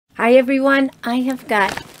Hi everyone, I have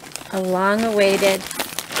got a long-awaited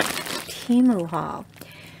TEMU haul.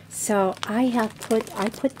 So I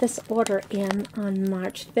put this order in on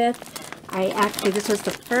March 5th. This was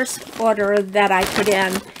the first order that I put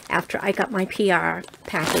in after I got my PR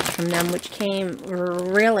package from them, which came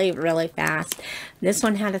really, really fast. This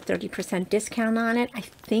one had a 30% discount on it. I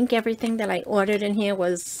think everything that I ordered in here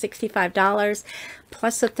was $65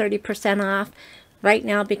 plus a 30% off. Right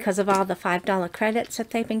now, because of all the $5 credits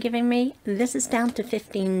that they've been giving me, this is down to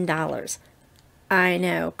 $15. I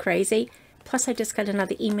know, crazy. Plus, I just got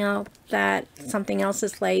another email that something else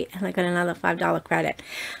is late, and I got another $5 credit.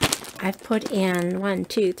 I've put in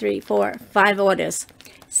 5 orders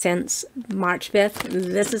since March 5th.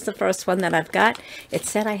 This is the first one that I've got. It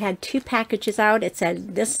said I had 2 packages out. It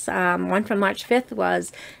said this one from March 5th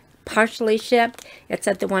was partially shipped. It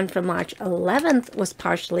said the one from March 11th was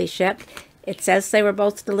partially shipped. It says they were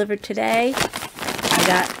both delivered today. I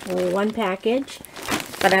got 1 package,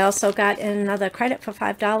 but I also got another credit for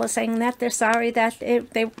 $5 saying that they're sorry that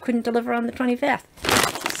they couldn't deliver on the 25th.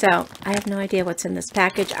 So I have no idea what's in this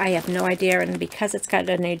package. I have no idea, and because it's got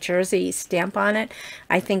a New Jersey stamp on it,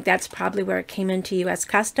 I think that's probably where it came into U.S.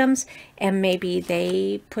 Customs, and maybe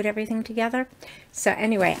they put everything together. So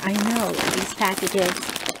anyway, I know these packages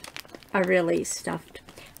are really stuffed.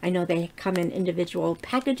 I know they come in individual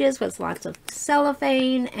packages with lots of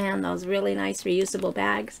cellophane and those really nice reusable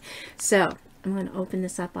bags. So I'm going to open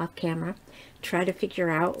this up off camera, try to figure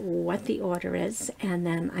out what the order is, and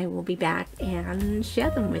then I will be back and share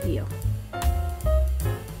them with you.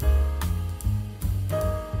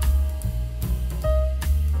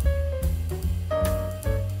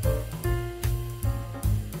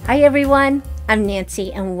 Hi everyone, I'm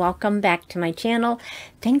Nancy and welcome back to my channel.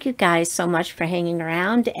 Thank you guys so much for hanging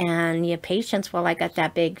around and your patience while I got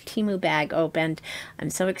that big TEMU bag opened.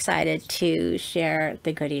 I'm so excited to share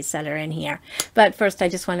the goodies that are in here. But first, I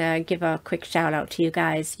just want to give a quick shout out to you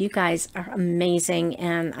guys. You guys are amazing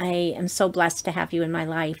and I am so blessed to have you in my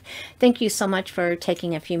life. Thank you so much for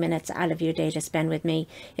taking a few minutes out of your day to spend with me.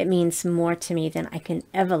 It means more to me than I can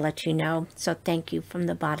ever let you know. So thank you from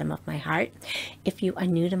the bottom of my heart. If you are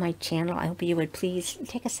new to my channel, I hope you would please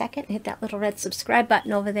take a second and hit that little red subscribe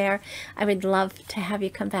button over there. I would love to have you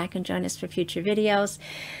come back and join us for future videos.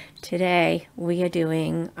 Today we are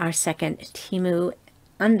doing our second TEMU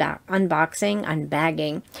unboxing,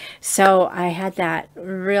 unbagging. So I had that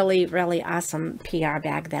really awesome PR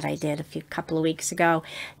bag that I did a couple of weeks ago.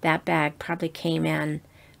 That bag probably came in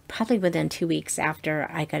within 2 weeks after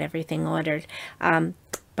I got everything ordered.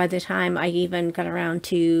 By the time I even got around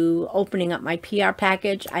to opening up my PR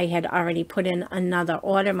package, I had already put in another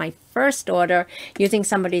order, my first order, using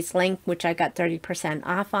somebody's link, which I got 30%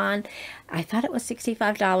 off on. I thought it was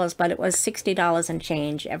 $65, but it was $60 and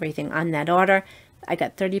change, everything on that order. I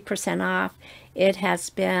got 30% off. It has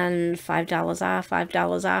been $5 off,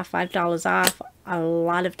 $5 off, $5 off a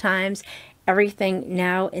lot of times. Everything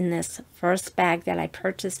now in this first bag that I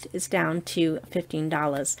purchased is down to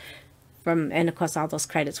 $15. And of course all those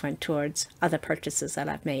credits went towards other purchases that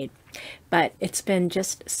I've made. But it's been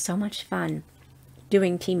just so much fun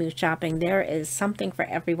doing TEMU shopping. There is something for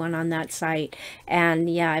everyone on that site, and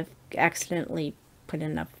yeah, I've accidentally put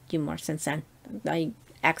in a few more since then. I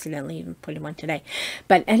accidentally even put in one today.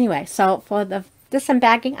 But anyway, so for this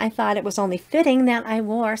unbagging, I thought it was only fitting that I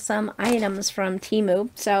wore some items from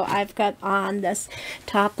TEMU. So I've got on this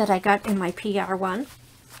top that I got in my PR one.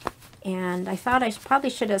 And I thought I probably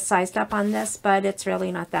should have sized up on this, but it's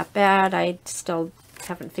really not that bad. I still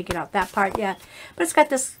haven't figured out that part yet. But it's got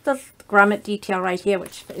the grommet detail right here,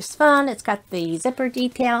 which is fun. It's got the zipper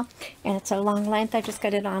detail, and it's a long length. I just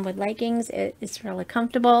got it on with leggings. It's really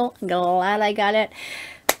comfortable. I'm glad I got it.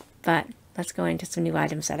 But let's go into some new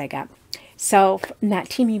items that I got. So that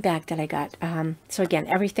TEMU bag that I got. So again,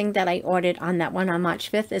 everything that I ordered on that one on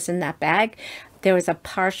March 5th is in that bag. There was a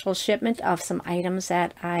partial shipment of some items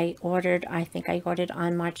that I ordered. I think I ordered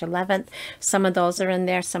on March 11th. Some of those are in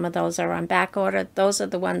there. Some of those are on back order. Those are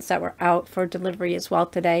the ones that were out for delivery as well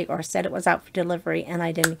today, or said it was out for delivery and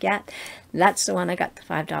I didn't get. That's the one I got the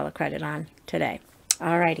 $5 credit on today.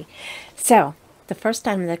 Alrighty. So the first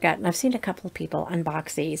time that I got, and I've seen a couple of people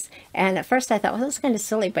unbox these, and at first I thought, well, that's kind of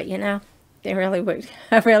silly, but you know, they really were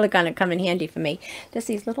really going to come in handy for me. Just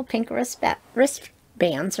these little pink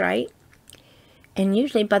wristbands, right? And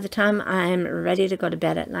usually by the time I'm ready to go to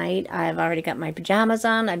bed at night, I've already got my pajamas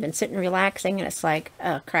on. I've been sitting relaxing, and it's like,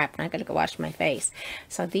 oh crap, now I got to go wash my face.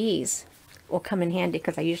 So these will come in handy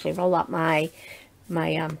because I usually roll up my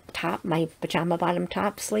pajama bottom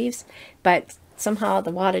top sleeves. But somehow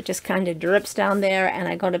the water just kind of drips down there, and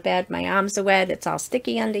I go to bed, my arms are wet, it's all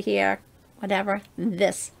sticky under here. whatever,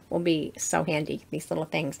 this will be so handy, these little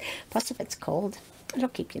things. Plus, if it's cold, it'll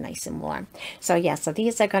keep you nice and warm. So yeah, so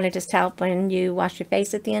these are going to just help when you wash your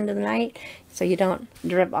face at the end of the night, so you don't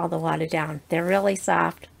drip all the water down. They're really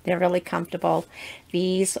soft. They're really comfortable.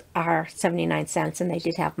 These are 79 cents, and they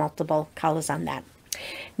did have multiple colors on that.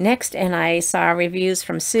 Next, and I saw reviews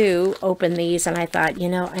from Sue, open these, and I thought, you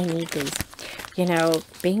know, I need these. You know,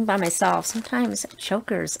 being by myself, sometimes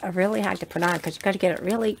chokers are really hard to put on because you've got to get it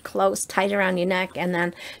really close, tight around your neck, and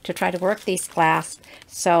then to try to work these clasps.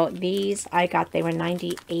 So these I got, they were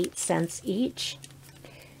 98 cents each.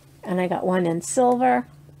 And I got one in silver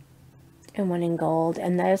and one in gold.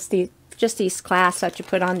 And there's just these clasps that you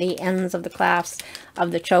put on the ends of the clasps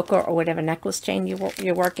of the choker or whatever necklace chain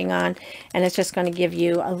you're working on. And it's just going to give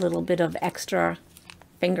you a little bit of extra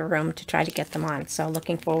finger room to try to get them on. So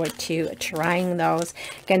looking forward to trying those.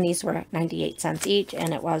 Again, these were 98 cents each,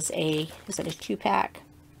 and it was a, is it a 2-pack?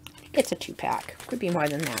 It's a 2-pack. Could be more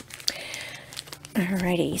than that.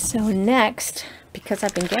 Alrighty, so next, because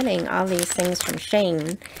I've been getting all these things from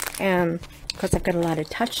Shane, and because I've got a lot of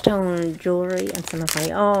touchstone jewelry and some of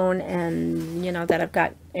my own, and you know that I've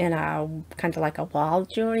got in a kind of like a wall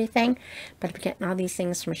jewelry thing, but I'm getting all these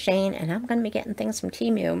things from Shane, and I'm going to be getting things from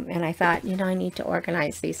TEMU, and I thought, you know, I need to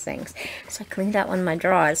organize these things. So I cleaned out one of my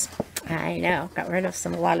drawers. I know, got rid of a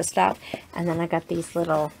lot of stuff, and then I got these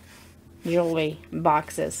little jewelry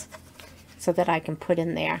boxes so that I can put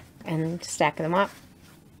in there and stack them up.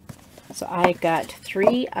 So I got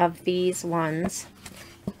 3 of these ones.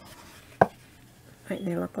 Right,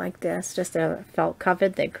 they look like this, just a felt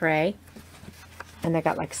covered, they're gray. And they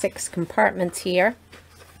got like 6 compartments here.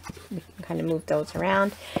 You can kind of move those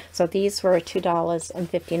around. So these were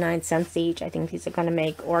 $2.59 each. I think these are going to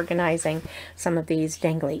make organizing some of these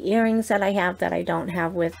dangly earrings that I have that I don't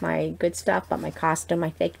have with my good stuff, but my costume,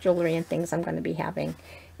 my fake jewelry and things I'm going to be having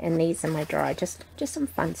in these in my drawer. Just some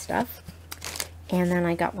fun stuff. And then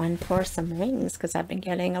I got one for some rings because I've been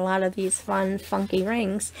getting a lot of these fun, funky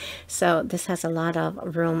rings. So this has a lot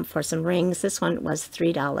of room for some rings. This one was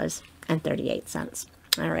 $3.38.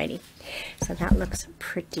 Alrighty, so that looks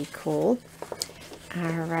pretty cool.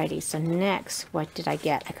 Alrighty, so next, what did I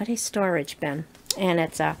get? I got a storage bin, and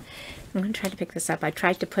it's a, I'm going to try to pick this up. I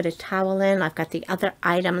tried to put a towel in. I've got the other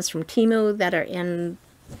items from TEMU that are in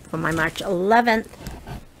for my March 11th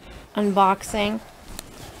unboxing.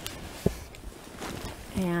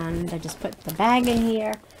 And I just put the bag in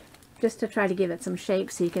here just to try to give it some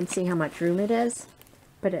shape so you can see how much room it is.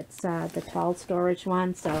 But it's the tall storage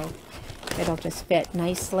one, so it'll just fit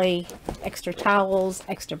nicely. Extra towels,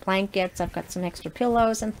 extra blankets. I've got some extra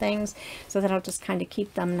pillows and things, so that'll just kind of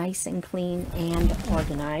keep them nice and clean and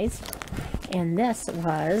organized. And this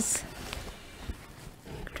was,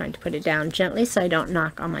 I'm trying to put it down gently so I don't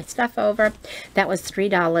knock all my stuff over. That was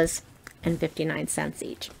 $3.59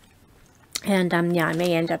 each. And yeah, I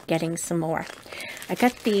may end up getting some more. I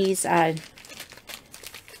got these, and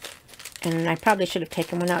I probably should have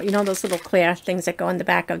taken one out. You know those little clear things that go in the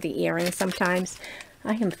back of the earring sometimes?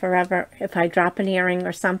 I am forever, if I drop an earring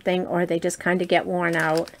or something, or they just kind of get worn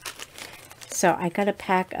out. So I got a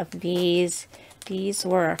pack of these. These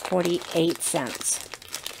were 48 cents.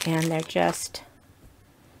 And they're just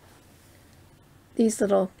these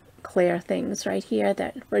little clear things right here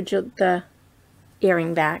that were the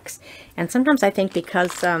earring backs. And sometimes I think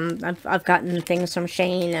because I've gotten things from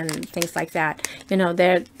Shane and things like that, you know,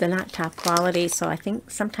 they're not top quality, so I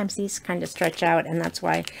think sometimes these kind of stretch out, and that's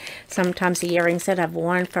why sometimes the earrings that I've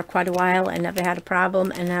worn for quite a while and never had a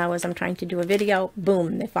problem, and now as I'm trying to do a video,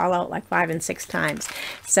 boom, they fall out like 5 and 6 times.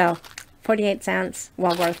 So 48 cents,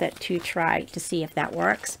 well worth it to try to see if that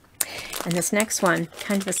works. And this next one,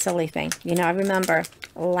 kind of a silly thing. You know, I remember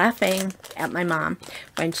laughing at my mom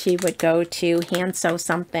when she would go to hand sew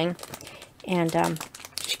something, and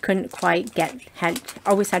she couldn't quite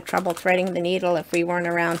always had trouble threading the needle if we weren't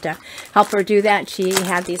around to help her do that. She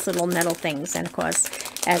had these little metal things, and of course,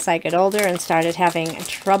 as I got older and started having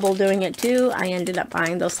trouble doing it too, I ended up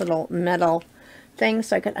buying those little metal things.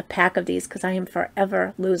 So I got a pack of these because I am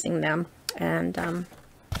forever losing them, and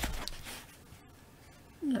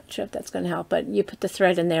not sure if that's going to help, but you put the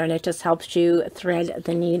thread in there and it just helps you thread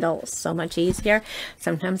the needle so much easier.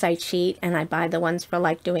 Sometimes I cheat and I buy the ones for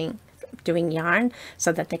like doing yarn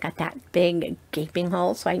so that they got that big gaping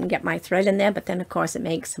hole so I can get my thread in there, but then of course it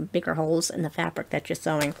makes some bigger holes in the fabric that you're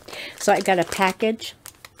sewing. So I got a package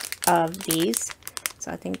of these.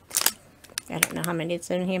 So I think, I don't know how many it's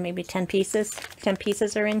in here, maybe 10 pieces. 10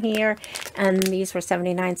 pieces are in here, and these were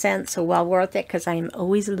 79 cents, so well worth it because I am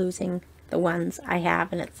always losing the ones I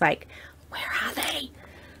have, and it's like, where are they?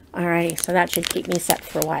 Alrighty, so that should keep me set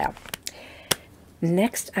for a while.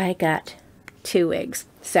 Next, I got 2 wigs.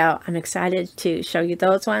 So I'm excited to show you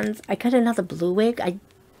those ones. I got another blue wig. I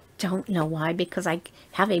don't know why, because I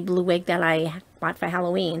have a blue wig that I bought for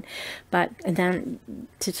Halloween, and then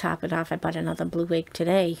to top it off, I bought another blue wig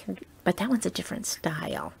today, but that one's a different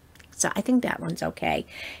style, so I think that one's okay.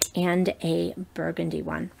 And a burgundy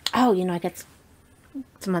one. Oh, you know, I got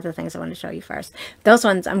some other things I want to show you first. Those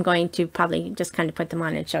ones I'm going to probably just kind of put them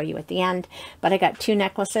on and show you at the end. But I got 2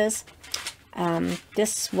 necklaces.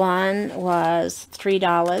 This one was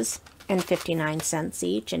 $3.59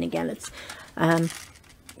 each, and again, it's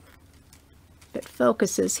it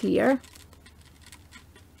focuses here.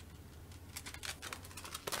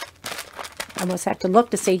 I almost have to look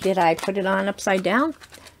to see, did I put it on upside down?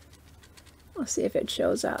 Let's see if it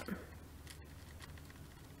shows up.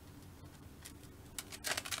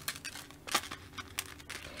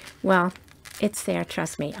 Well, it's there,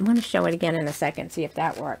 trust me. I'm going to show it again in a second, see if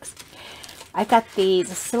that works. I got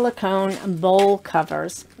these silicone bowl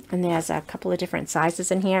covers, and there's a couple of different sizes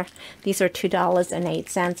in here. These are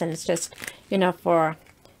 $2.08, and it's just, you know, for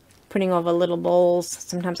putting over little bowls.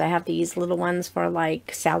 Sometimes I have these little ones for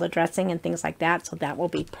like salad dressing and things like that, so that will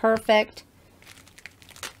be perfect.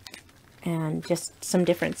 And just some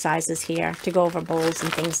different sizes here to go over bowls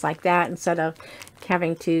and things like that, instead of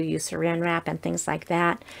having to use saran wrap and things like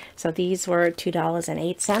that. So these were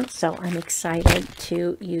 $2.08, so I'm excited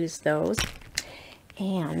to use those.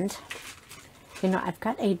 And you know, I've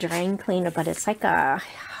got a drain cleaner, but it's like a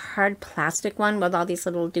hard plastic one with all these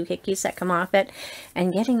little doohickeys that come off it,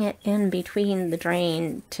 and getting it in between the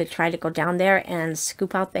drain to try to go down there and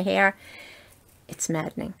scoop out the hair, it's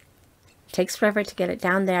maddening. It takes forever to get it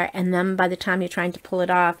down there, and then by the time you're trying to pull it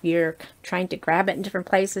off, you're trying to grab it in different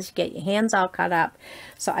places, you get your hands all cut up.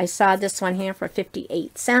 So I saw this one here for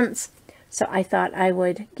 58 cents, so I thought I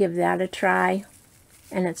would give that a try.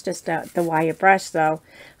 And it's just the wire brush, so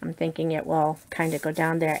I'm thinking it will kind of go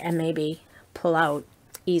down there and maybe pull out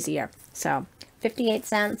easier. So 58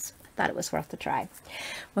 cents, I thought it was worth a try.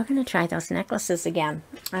 We're going to try those necklaces again.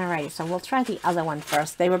 Alright, so we'll try the other one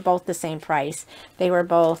first. They were both the same price. They were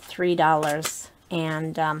both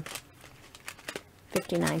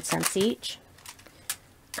 $3.59 each.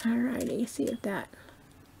 Alrighty, see if that...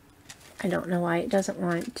 I don't know why it doesn't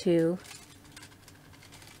want to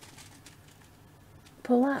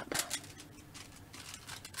pull up.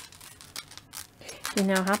 You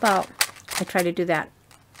know, how about I try to do that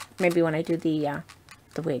maybe when I do the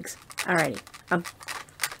wigs. Alrighty,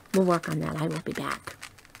 we'll work on that. I will be back.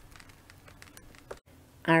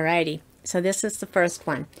 Alrighty, so this is the first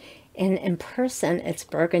one. And in person, it's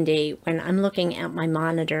burgundy. When I'm looking at my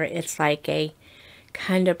monitor, it's like a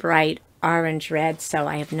kind of bright orange red, so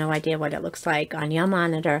I have no idea what it looks like on your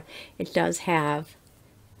monitor. It does have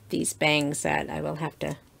these bangs that I will have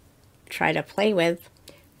to try to play with,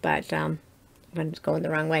 but I'm going the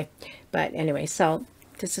wrong way. But anyway, so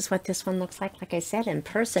this is what this one looks like. Like I said, in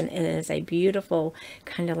person, it is a beautiful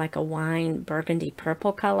kind of like a wine burgundy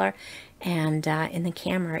purple color, and in the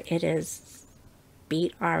camera, it is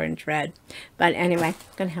beet orange red. But anyway, I'm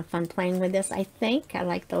gonna have fun playing with this. I think I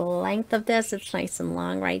like the length of this. It's nice and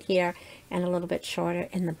long right here, and a little bit shorter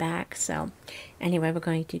in the back. So anyway, we're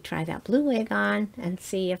going to try that blue wig on and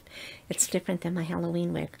see if it's different than my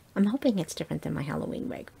Halloween wig. I'm hoping it's different than my Halloween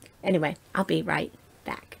wig. Anyway, I'll be right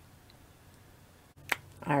back.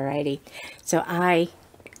 Alrighty, so I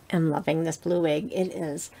am loving this blue wig. It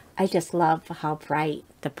is, I just love how bright,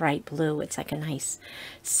 the bright blue. It's like a nice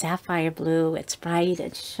sapphire blue. It's bright,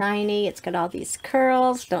 it's shiny, it's got all these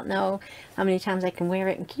curls. Don't know how many times I can wear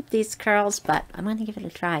it and keep these curls, but I'm going to give it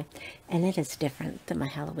a try. And it is different than my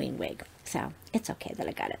Halloween wig, so it's okay that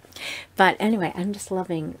I got it. But anyway, I'm just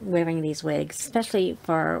loving wearing these wigs, especially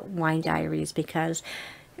for wine diaries, because,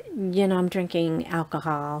 you know, I'm drinking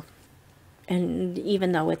alcohol. And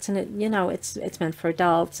even though it's, you know, it's meant for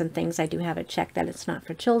adults and things, I do have it checked that it's not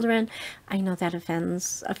for children. I know that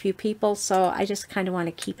offends a few people, so I just kind of want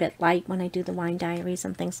to keep it light when I do the wine diaries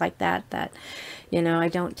and things like that, that, you know, I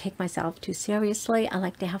don't take myself too seriously. I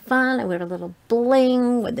like to have fun. I wear a little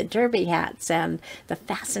bling with the derby hats and the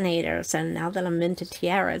fascinators, and now that I'm into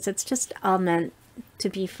tiaras, it's just all meant to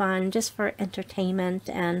be fun, just for entertainment,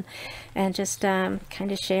 and just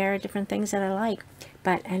kind of share different things that I like.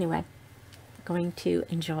 But anyway, going to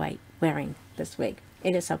enjoy wearing this wig.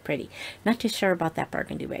 It is so pretty. Not too sure about that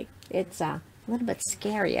burgundy wig. It's a little bit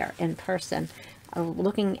scarier in person.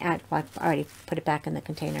 Looking at, well, I've already put it back in the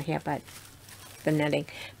container here, but the netting.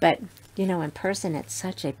 But, you know, in person, it's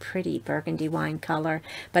such a pretty burgundy wine color,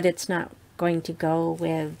 but it's not going to go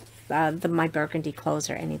with my burgundy clothes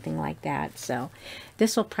or anything like that. So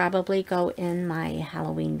this will probably go in my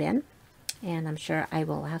Halloween bin. And I'm sure I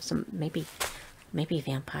will have some, maybe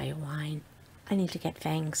vampire wine. I need to get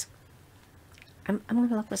fangs. I'm going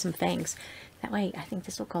to look for some fangs. That way, I think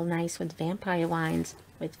this will go nice with vampire wines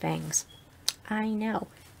with fangs. I know.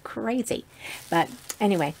 Crazy. But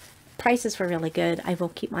anyway, prices were really good. I will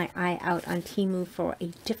keep my eye out on TEMU for a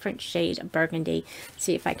different shade of burgundy.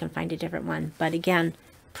 See if I can find a different one. But again,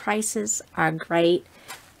 prices are great.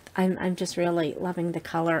 I'm just really loving the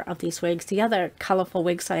color of these wigs. The other colorful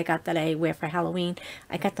wigs that I got that I wear for Halloween,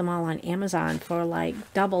 I got them all on Amazon for like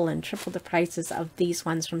double and triple the prices of these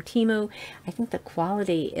ones from TEMU. I think the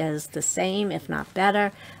quality is the same, if not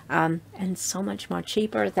better, and so much more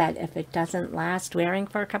cheaper that if it doesn't last wearing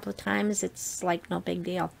for a couple of times, it's like no big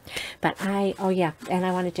deal. But oh yeah, and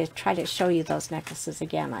I wanted to try to show you those necklaces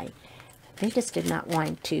again. They just did not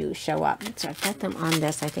want to show up. So I've got them on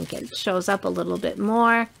this. I think it shows up a little bit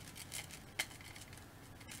more.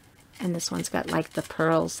 And this one's got like the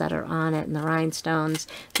pearls that are on it and the rhinestones,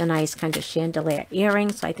 the nice kind of chandelier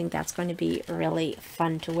earrings. So I think that's going to be really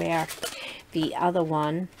fun to wear. The other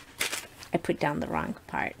one, I put down the wrong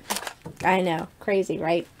part. I know, crazy,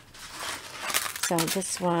 right? So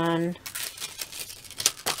this one,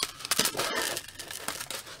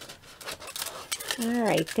 all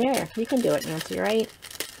right, there. You can do it, Nancy, right?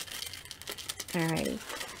 All righty.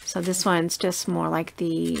 So this one's just more like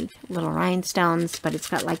the little rhinestones, but it's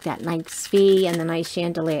got like that nice V and the nice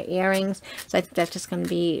chandelier earrings. So I think that's just going to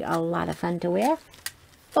be a lot of fun to wear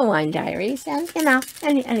for wine diaries. And, you know,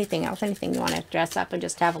 anything else, anything you want to dress up and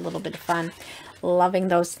just have a little bit of fun. Loving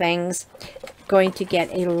those things. Going to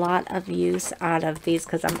get a lot of use out of these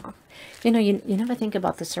because you know, you never think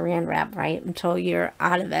about the saran wrap, right, until you're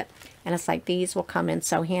out of it. And it's like these will come in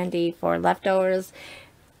so handy for leftovers.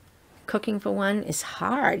 Cooking for one is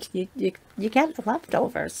hard. You get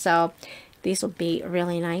leftovers, so these will be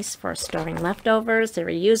really nice for storing leftovers. They're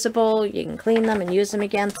reusable. You can clean them and use them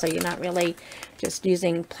again, so you're not really just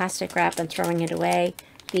using plastic wrap and throwing it away.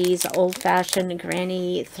 These old-fashioned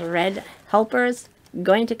granny thread helpers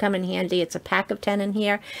going to come in handy. It's a pack of 10 in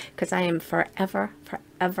here because I am forever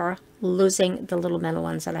losing the little metal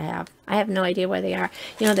ones that I have. I have no idea where they are.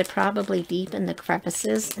 You know, they're probably deep in the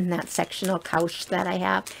crevices in that sectional couch that I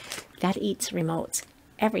have. That eats remotes.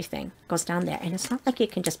 Everything goes down there. And it's not like you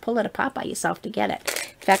can just pull it apart by yourself to get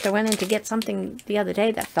it. In fact, I went in to get something the other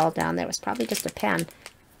day that fell down there. It was probably just a pen.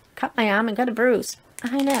 Cut my arm and got a bruise.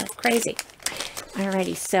 I know, crazy.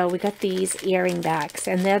 Alrighty, so we got these earring backs.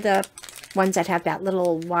 And they're the ones that have that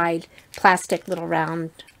little wide plastic little round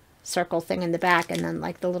circle thing in the back. And then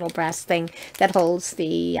like the little brass thing that holds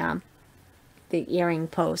the earring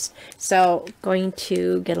post. So going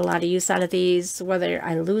to get a lot of use out of these, whether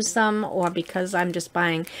I lose them or because I'm just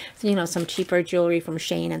buying, you know, some cheaper jewelry from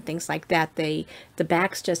Shane and things like that. The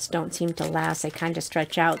backs just don't seem to last. They kind of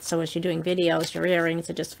stretch out. So as you're doing videos, your earrings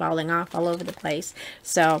are just falling off all over the place.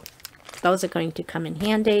 So those are going to come in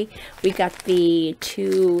handy. We got the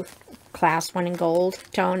two clasps, one in gold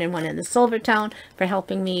tone and one in the silver tone, for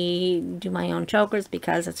helping me do my own chokers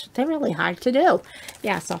because they're really hard to do.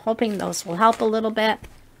 Yeah, so hoping those will help a little bit.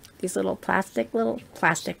 These little these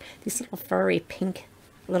little furry pink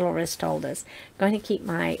little wrist holders. Going to keep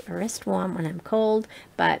my wrist warm when I'm cold,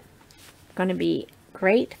 but going to be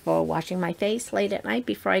great for washing my face late at night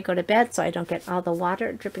before I go to bed so I don't get all the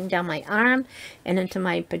water dripping down my arm and into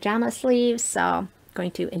my pajama sleeves. So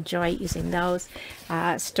going to enjoy using those.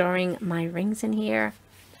 Storing my rings in here.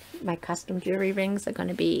 My custom jewelry rings are going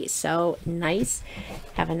to be so nice.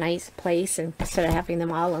 Have a nice place instead of having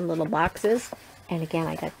them all in little boxes. And again,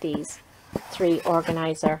 I got these 3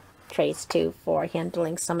 organizer trays too for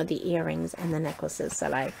handling some of the earrings and the necklaces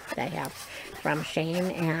that I have from Shane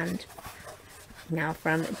and now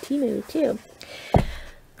from TEMU too.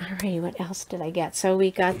 Alrighty, what else did I get? So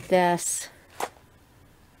we got this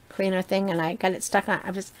cleaner thing and I got it stuck on.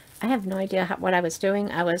 I have no idea what I was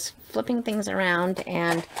doing. I was flipping things around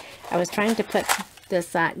and I was trying to put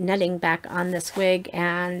this netting back on this wig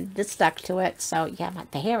and this stuck to it. So yeah,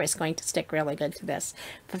 the hair is going to stick really good to this.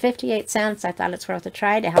 For 58 cents, I thought it's worth a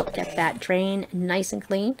try to help get that drain nice and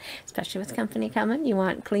clean, especially with company coming. You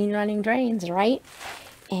want clean running drains, right?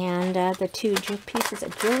 And the 2 pieces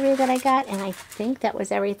of jewelry that I got, and I think that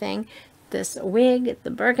was everything. This wig,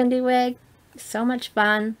 the Burgundy wig, so much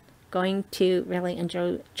fun. Going to really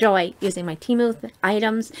enjoy using my TEMU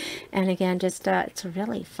items. And again, just it's a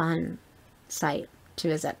really fun site to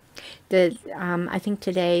visit. I think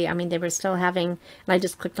today, I mean, they were still having, and I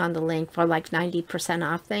just clicked on the link for like 90%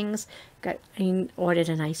 off things. I ordered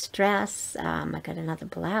a nice dress. I got another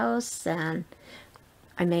blouse, and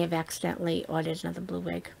I may have accidentally ordered another blue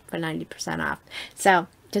wig for 90% off. So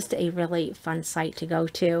just a really fun site to go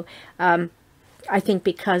to. I think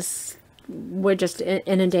because we're just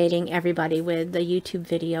inundating everybody with the YouTube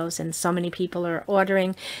videos and so many people are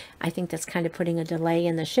ordering, I think that's kind of putting a delay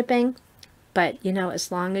in the shipping. But, you know,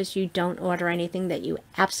 as long as you don't order anything that you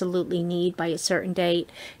absolutely need by a certain date,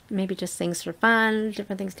 maybe just things for fun,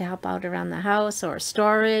 different things to help out around the house, or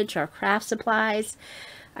storage, or craft supplies.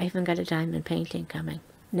 I even got a diamond painting coming.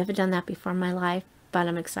 Never done that before in my life, but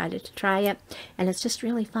I'm excited to try it. And it's just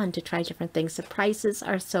really fun to try different things. The prices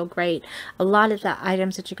are so great. A lot of the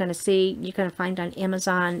items that you're going to see, you're going to find on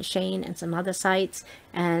Amazon, Shane, and some other sites.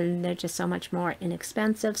 And they're just so much more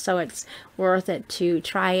inexpensive. So it's worth it to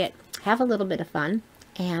try it. Have a little bit of fun.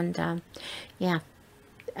 And yeah,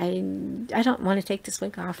 I don't want to take this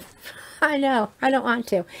wig off. I know, I don't want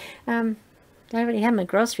to. I already had my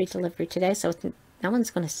grocery delivery today, so no one's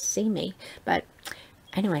going to see me. But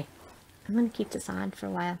anyway, I'm going to keep this on for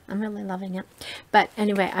a while. I'm really loving it. But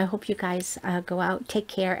anyway, I hope you guys go out. Take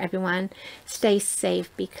care, everyone. Stay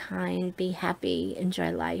safe. Be kind. Be happy. Enjoy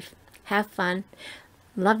life. Have fun.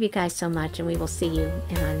 Love you guys so much, and we will see you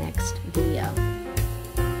in our next video.